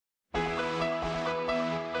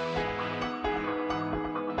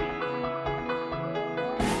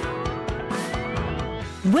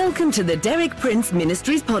Welcome to the Derek Prince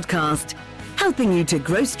Ministries podcast, helping you to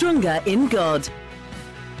grow stronger in God.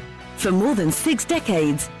 For more than 6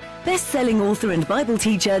 decades, best-selling author and Bible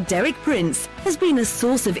teacher Derek Prince has been a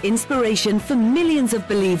source of inspiration for millions of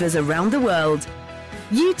believers around the world.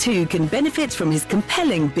 You too can benefit from his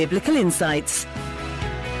compelling biblical insights.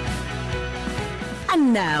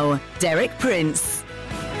 And now, Derek Prince.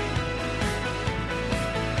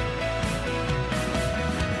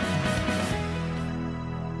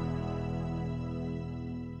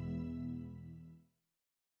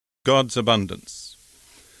 God's abundance.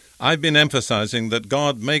 I've been emphasizing that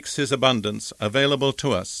God makes His abundance available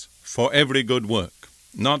to us for every good work,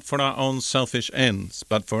 not for our own selfish ends,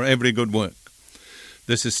 but for every good work.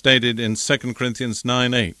 This is stated in 2 Corinthians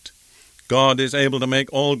 9:8. God is able to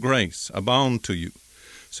make all grace abound to you,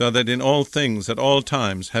 so that in all things at all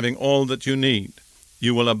times, having all that you need,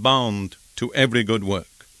 you will abound to every good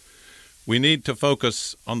work. We need to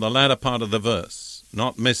focus on the latter part of the verse,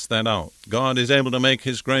 not miss that out. God is able to make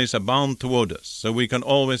His grace abound toward us, so we can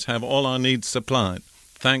always have all our needs supplied.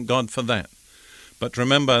 Thank God for that. But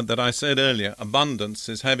remember that I said earlier, abundance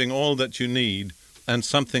is having all that you need and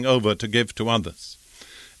something over to give to others.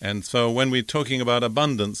 And so when we're talking about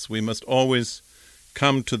abundance, we must always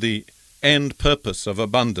come to the end purpose of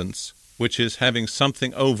abundance, which is having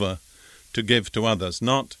something over to give to others,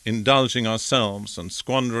 not indulging ourselves and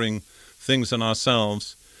squandering things on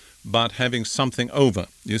ourselves, but having something over.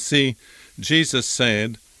 You see, Jesus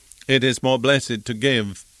said, it is more blessed to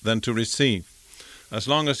give than to receive. As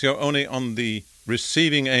long as you're only on the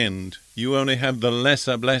receiving end, you only have the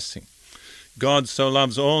lesser blessing. God so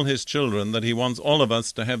loves all His children that He wants all of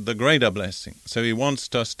us to have the greater blessing. So He wants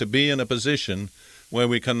us to be in a position where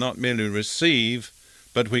we can not merely receive,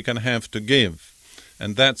 but we can have to give.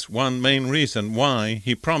 And that's one main reason why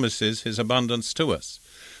He promises His abundance to us,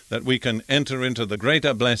 that we can enter into the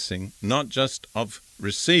greater blessing, not just of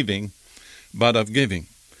receiving, but of giving.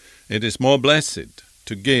 It is more blessed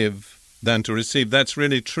to give than to receive. That's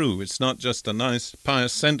really true. It's not just a nice,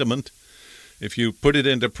 pious sentiment. If you put it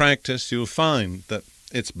into practice, you'll find that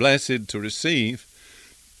it's blessed to receive,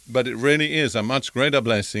 but it really is a much greater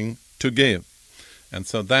blessing to give. And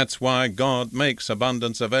so that's why God makes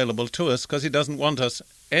abundance available to us, because He doesn't want us,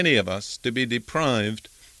 any of us, to be deprived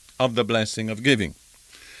of the blessing of giving.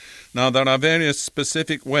 Now, there are various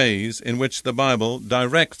specific ways in which the Bible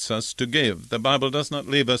directs us to give. The Bible does not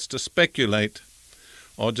leave us to speculate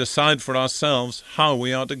or decide for ourselves how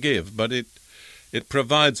we are to give, but it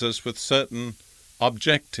provides us with certain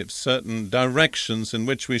objectives, certain directions in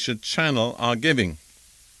which we should channel our giving.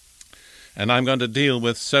 And I'm going to deal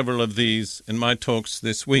with several of these in my talks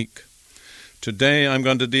this week. Today, I'm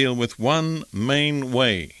going to deal with one main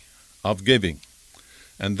way of giving,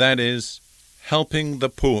 and that is helping the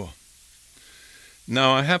poor.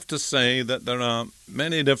 Now, I have to say that there are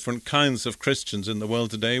many different kinds of Christians in the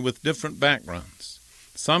world today with different backgrounds.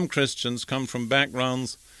 Some Christians come from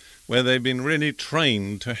backgrounds where they've been really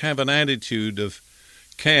trained to have an attitude of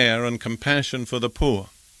care and compassion for the poor.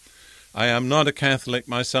 I am not a Catholic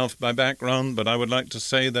myself by background, but I would like to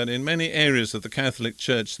say that in many areas of the Catholic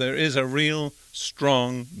Church there is a real,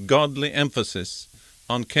 strong, godly emphasis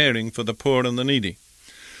on caring for the poor and the needy.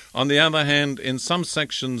 On the other hand, in some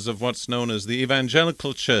sections of what's known as the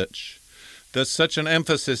evangelical church, there's such an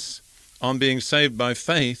emphasis on being saved by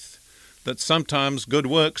faith that sometimes good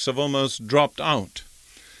works have almost dropped out.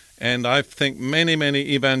 And I think many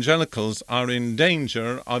evangelicals are in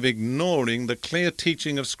danger of ignoring the clear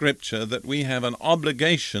teaching of Scripture that we have an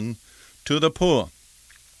obligation to the poor.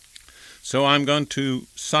 So I'm going to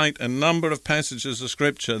cite a number of passages of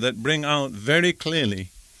Scripture that bring out very clearly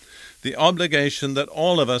the obligation that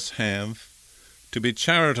all of us have to be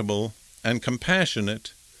charitable and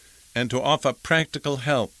compassionate and to offer practical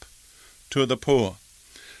help to the poor.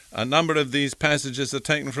 A number of these passages are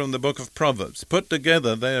taken from the book of Proverbs. Put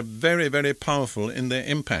together, they are very powerful in their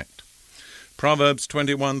impact. Proverbs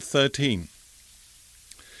 21:13.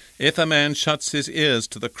 If a man shuts his ears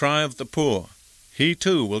to the cry of the poor, he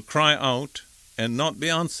too will cry out and not be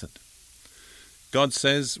answered. God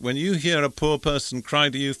says, when you hear a poor person cry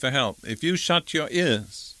to you for help, if you shut your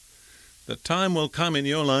ears, the time will come in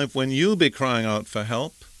your life when you'll be crying out for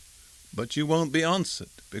help, but you won't be answered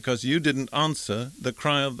because you didn't answer the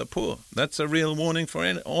cry of the poor. That's a real warning for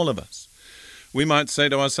all of us. We might say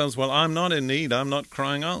to ourselves, well, I'm not in need, I'm not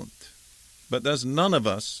crying out. But there's none of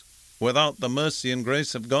us without the mercy and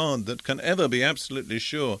grace of God that can ever be absolutely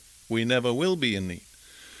sure we never will be in need.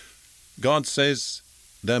 God says,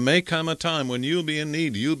 there may come a time when you'll be in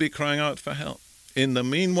need, you'll be crying out for help. In the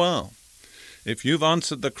meanwhile, if you've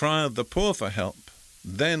answered the cry of the poor for help,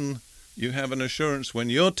 then You have an assurance when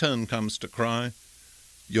your turn comes to cry,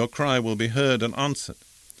 your cry will be heard and answered.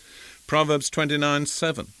 Proverbs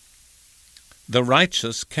 29:7. The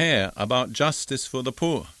righteous care about justice for the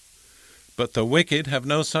poor, but the wicked have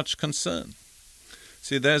no such concern.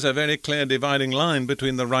 See, there's a very clear dividing line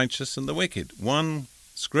between the righteous and the wicked. One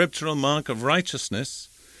scriptural mark of righteousness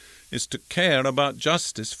is to care about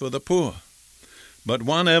justice for the poor. But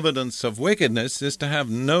one evidence of wickedness is to have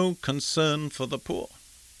no concern for the poor.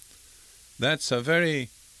 That's a very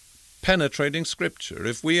penetrating scripture.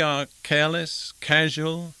 If we are careless,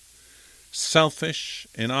 casual, selfish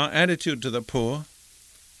in our attitude to the poor,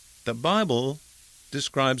 the Bible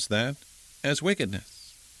describes that as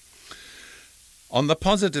wickedness. On the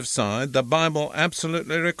positive side, the Bible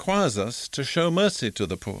absolutely requires us to show mercy to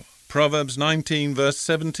the poor. Proverbs 19, verse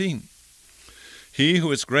 17. He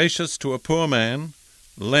who is gracious to a poor man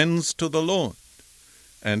lends to the Lord,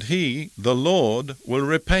 and he, the Lord, will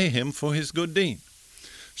repay him for his good deed.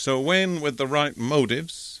 So when, with the right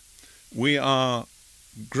motives, we are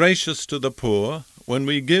gracious to the poor, when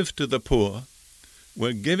we give to the poor,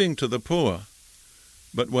 we're giving to the poor,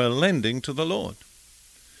 but we're lending to the Lord.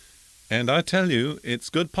 And I tell you, it's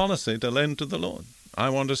good policy to lend to the Lord. I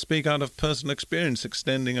want to speak out of personal experience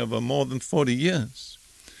extending over more than 40 years.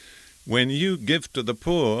 When you give to the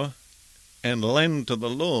poor and lend to the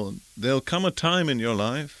Lord, there'll come a time in your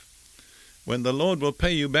life when the Lord will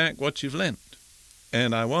pay you back what you've lent.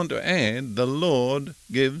 And I want to add, the Lord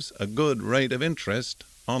gives a good rate of interest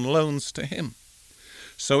on loans to him.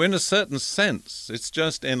 So in a certain sense, it's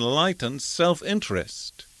just enlightened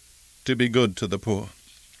self-interest to be good to the poor.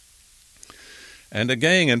 And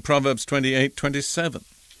again in Proverbs 28:27,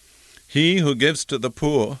 he who gives to the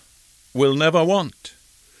poor will never want,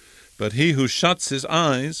 but he who shuts his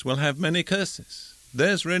eyes will have many curses.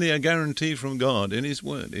 There's really a guarantee from God in his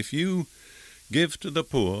word. If you give to the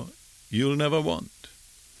poor, you'll never want.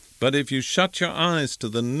 But if you shut your eyes to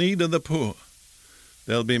the need of the poor,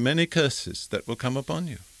 there'll be many curses that will come upon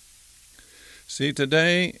you. See,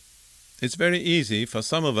 today, it's very easy for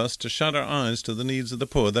some of us to shut our eyes to the needs of the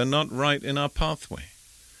poor. They're not right in our pathway.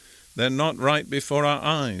 They're not right before our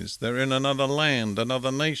eyes. They're in another land,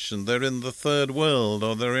 another nation. They're in the third world,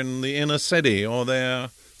 or they're in the inner city, or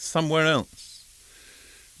they're somewhere else.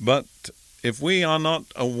 But if we are not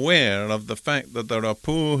aware of the fact that there are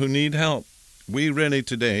poor who need help, we really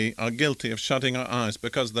today are guilty of shutting our eyes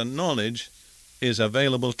because the knowledge is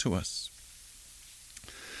available to us.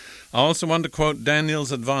 I also want to quote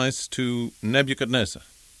Daniel's advice to Nebuchadnezzar.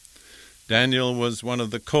 Daniel was one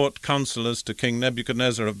of the court counselors to King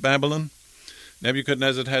Nebuchadnezzar of Babylon.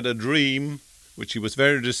 Nebuchadnezzar had a dream which he was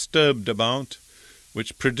very disturbed about,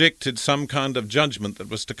 which predicted some kind of judgment that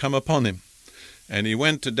was to come upon him. And he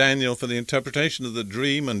went to Daniel for the interpretation of the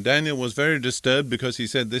dream, and Daniel was very disturbed because he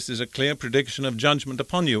said, "This is a clear prediction of judgment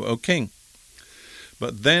upon you, O king."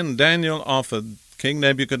 But then Daniel offered King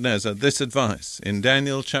Nebuchadnezzar this advice in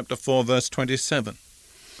Daniel chapter 4, verse 27.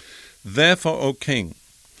 "Therefore, O king,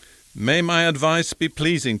 may my advice be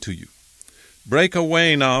pleasing to you. Break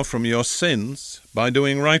away now from your sins by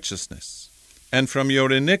doing righteousness, and from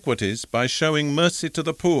your iniquities by showing mercy to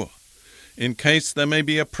the poor, in case there may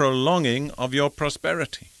be a prolonging of your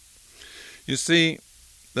prosperity." You see,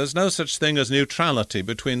 there's no such thing as neutrality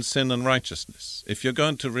between sin and righteousness. If you're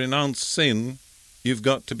going to renounce sin, you've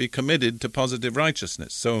got to be committed to positive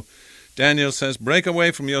righteousness. So Daniel says, break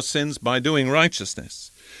away from your sins by doing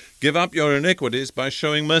righteousness. Give up your iniquities by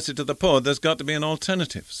showing mercy to the poor. There's got to be an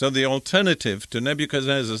alternative. So the alternative to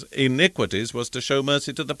Nebuchadnezzar's iniquities was to show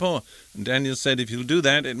mercy to the poor. And Daniel said, if you'll do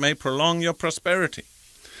that, it may prolong your prosperity.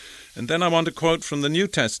 And then I want to quote from the New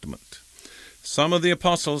Testament. Some of the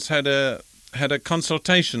apostles had a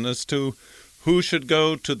consultation as to who should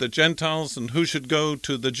go to the Gentiles and who should go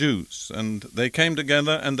to the Jews. And they came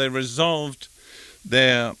together and they resolved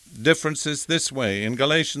their differences this way. In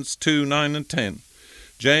Galatians 2, 9 and 10,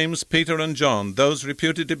 James, Peter, and John, those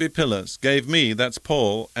reputed to be pillars, gave me, that's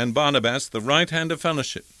Paul, and Barnabas, the right hand of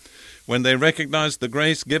fellowship. When they recognized the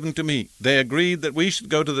grace given to me, they agreed that we should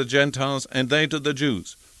go to the Gentiles and they to the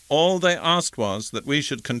Jews. All they asked was that we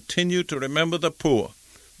should continue to remember the poor,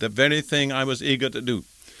 the very thing I was eager to do.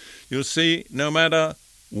 You see, no matter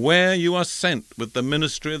where you are sent with the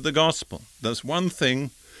ministry of the gospel, there's one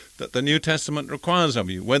thing that the New Testament requires of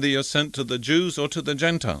you, whether you're sent to the Jews or to the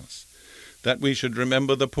Gentiles, that we should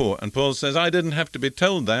remember the poor. And Paul says, I didn't have to be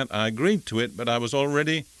told that. I agreed to it, but I was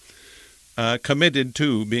already committed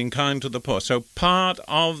to being kind to the poor. So part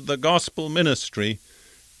of the gospel ministry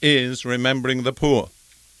is remembering the poor.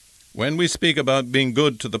 When we speak about being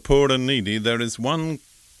good to the poor and needy, there is one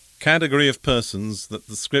category of persons that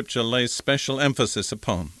the Scripture lays special emphasis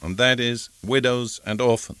upon, and that is widows and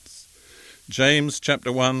orphans. James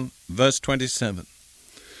chapter 1, verse 27.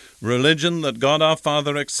 Religion that God our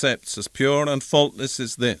Father accepts as pure and faultless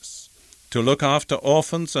is this, to look after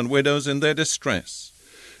orphans and widows in their distress,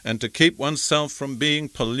 and to keep oneself from being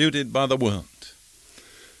polluted by the world.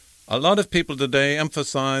 A lot of people today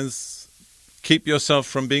emphasize keep yourself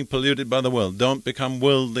from being polluted by the world. Don't become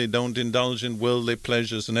worldly, don't indulge in worldly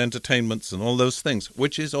pleasures and entertainments and all those things,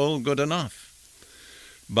 which is all good enough.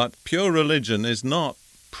 But pure religion is not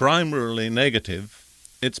primarily negative,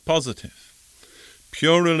 it's positive.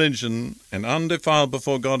 Pure religion and undefiled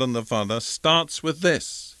before God and the Father starts with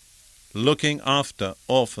this, looking after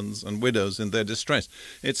orphans and widows in their distress.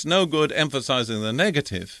 It's no good emphasizing the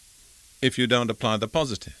negative if you don't apply the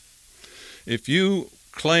positive. If you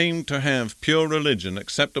claim to have pure religion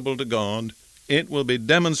acceptable to God, it will be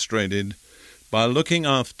demonstrated by looking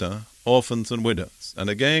after orphans and widows. And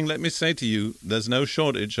again, let me say to you, there's no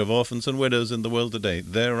shortage of orphans and widows in the world today.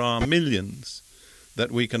 There are millions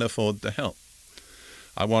that we can afford to help.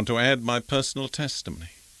 I want to add my personal testimony.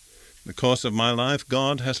 In the course of my life,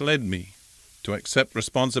 God has led me to accept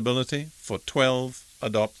responsibility for 12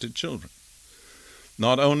 adopted children.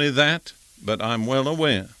 Not only that, but I'm well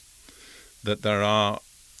aware that there are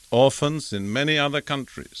orphans in many other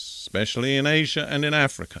countries, especially in Asia and in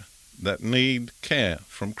Africa, that need care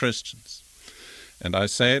from Christians. And I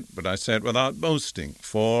say it, but I say it without boasting,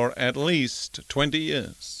 for at least 20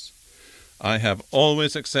 years, I have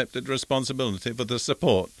always accepted responsibility for the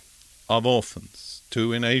support of orphans,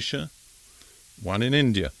 2 in Asia, 1 in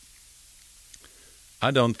India. I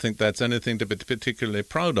don't think that's anything to be particularly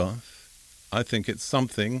proud of. I think it's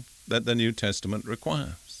something that the New Testament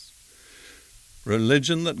requires.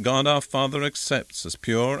 Religion that God our Father accepts as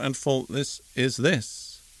pure and faultless is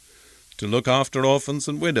this, to look after orphans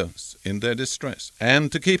and widows in their distress,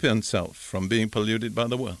 and to keep himself from being polluted by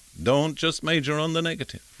the world. Don't just major on the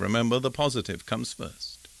negative. Remember, the positive comes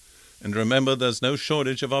first. And remember, there's no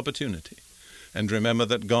shortage of opportunity. And remember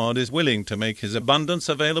that God is willing to make his abundance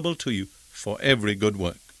available to you for every good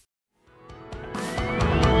work.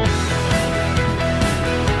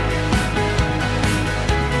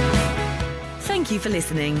 Thank you for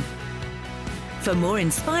listening. For more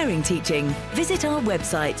inspiring teaching, visit our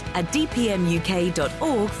website at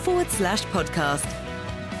dpmuk.org/podcast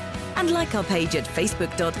and like our page at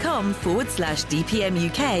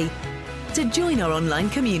facebook.com/dpmuk to join our online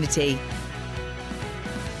community.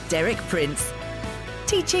 Derek Prince,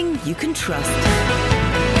 teaching you can trust.